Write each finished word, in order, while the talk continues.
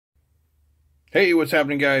Hey, what's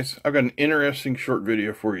happening, guys? I've got an interesting short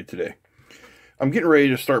video for you today. I'm getting ready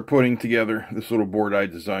to start putting together this little board I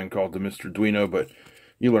designed called the Mr. Duino, but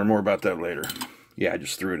you'll learn more about that later. Yeah, I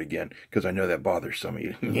just threw it again because I know that bothers some of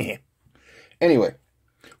you. Anyway,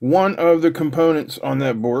 one of the components on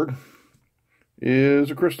that board is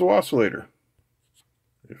a crystal oscillator.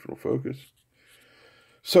 If it'll focus.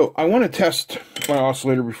 So I want to test my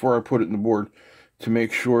oscillator before I put it in the board to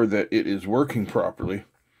make sure that it is working properly.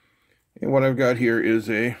 And what I've got here is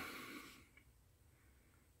a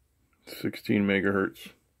 16 megahertz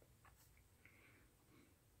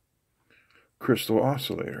crystal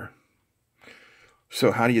oscillator.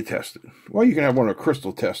 So how do you test it? Well, you can have one of the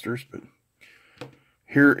crystal testers, but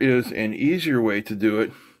here is an easier way to do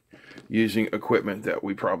it using equipment that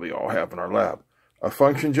we probably all have in our lab. A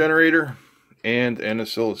function generator and an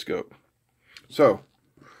oscilloscope. So,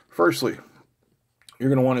 firstly, you're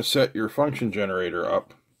going to want to set your function generator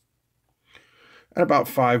up at about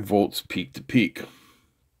 5 volts peak to peak.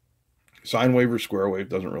 Sine wave or square wave,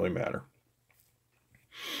 doesn't really matter.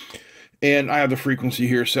 And I have the frequency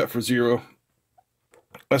here set for 0.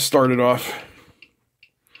 Let's start it off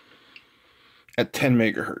at 10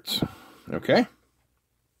 megahertz. Okay?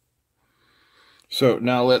 So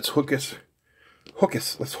now let's hook us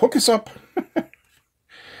up.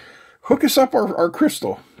 Hook us up our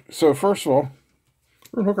crystal. So first of all,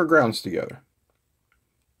 we're going to hook our grounds together.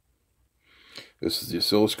 This is the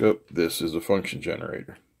oscilloscope. This is the function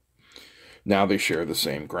generator. Now they share the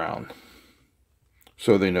same ground.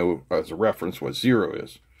 So they know as a reference what 0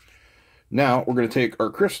 is. Now we're going to take our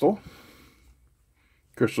crystal.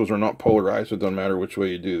 Crystals are not polarized. So it doesn't matter which way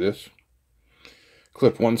you do this.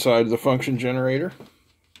 Clip one side of the function generator.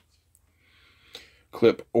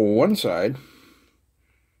 Clip one side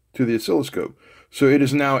to the oscilloscope. So it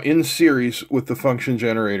is now in series with the function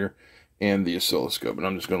generator and the oscilloscope. And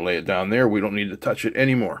I'm just going to lay it down there. We don't need to touch it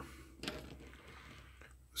anymore.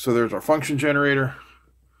 So there's our function generator.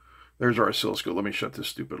 There's our oscilloscope. Let me shut this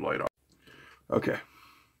stupid light off. Okay.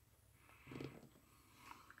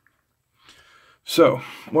 So,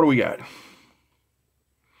 what do we got?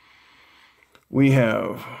 We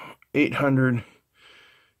have 800,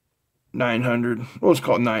 900, well, let's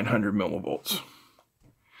call it 900 millivolts.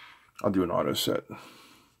 I'll do an auto set.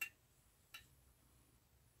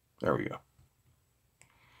 There we go.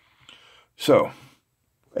 So,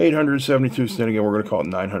 872, then again, we're going to call it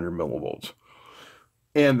 900 millivolts.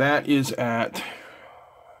 And that is at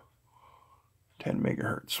 10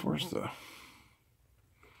 megahertz. Where's the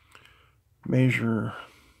measure,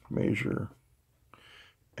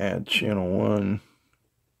 add channel 1,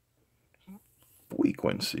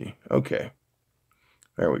 frequency. Okay.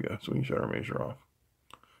 There we go. So we can shut our measure off.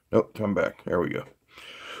 Nope, come back. There we go.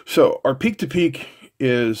 So our peak to peak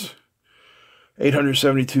is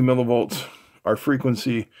 872 millivolts. Our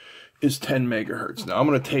frequency is 10 megahertz. Now I'm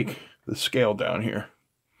going to take the scale down here.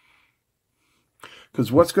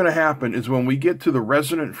 Because what's going to happen is when we get to the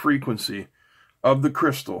resonant frequency of the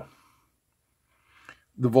crystal,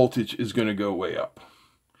 the voltage is going to go way up.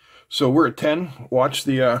 So we're at 10. Watch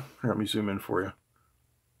the, here, let me zoom in for you.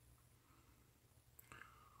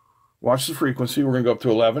 Watch the frequency. We're going to go up to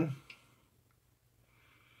 11,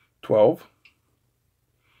 12,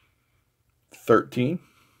 13,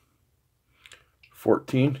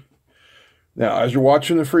 14. Now, as you're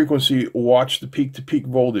watching the frequency, watch the peak-to-peak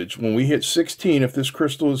voltage. When we hit 16, if this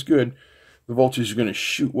crystal is good, the voltage is going to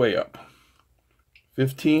shoot way up.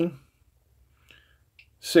 15,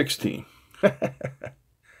 16. Look at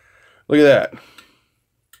that.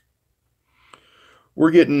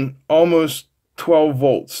 We're getting almost 12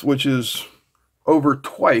 volts, which is over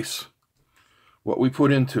twice what we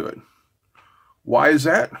put into it. Why is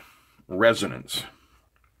that? Resonance.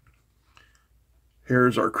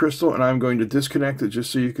 Here's our crystal, and I'm going to disconnect it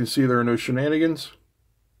just so you can see there are no shenanigans.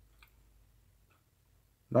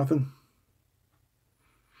 Nothing.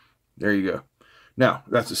 There you go. Now,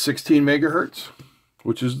 that's a 16 megahertz,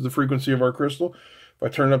 which is the frequency of our crystal. If I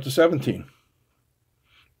turn it up to 17,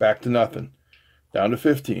 back to nothing. Down to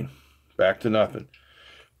 15, back to nothing.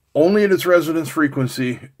 Only at its resonance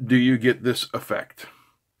frequency do you get this effect.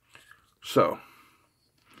 So,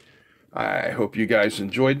 I hope you guys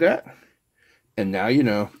enjoyed that. And now you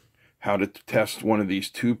know how to test one of these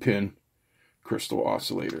 2-pin crystal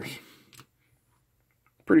oscillators.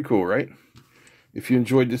 Pretty cool, right? If you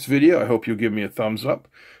enjoyed this video, I hope you'll give me a thumbs up.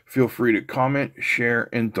 Feel free to comment, share,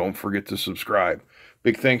 and don't forget to subscribe.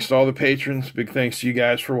 Big thanks to all the patrons. Big thanks to you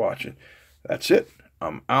guys for watching. That's it.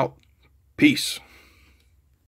 I'm out. Peace.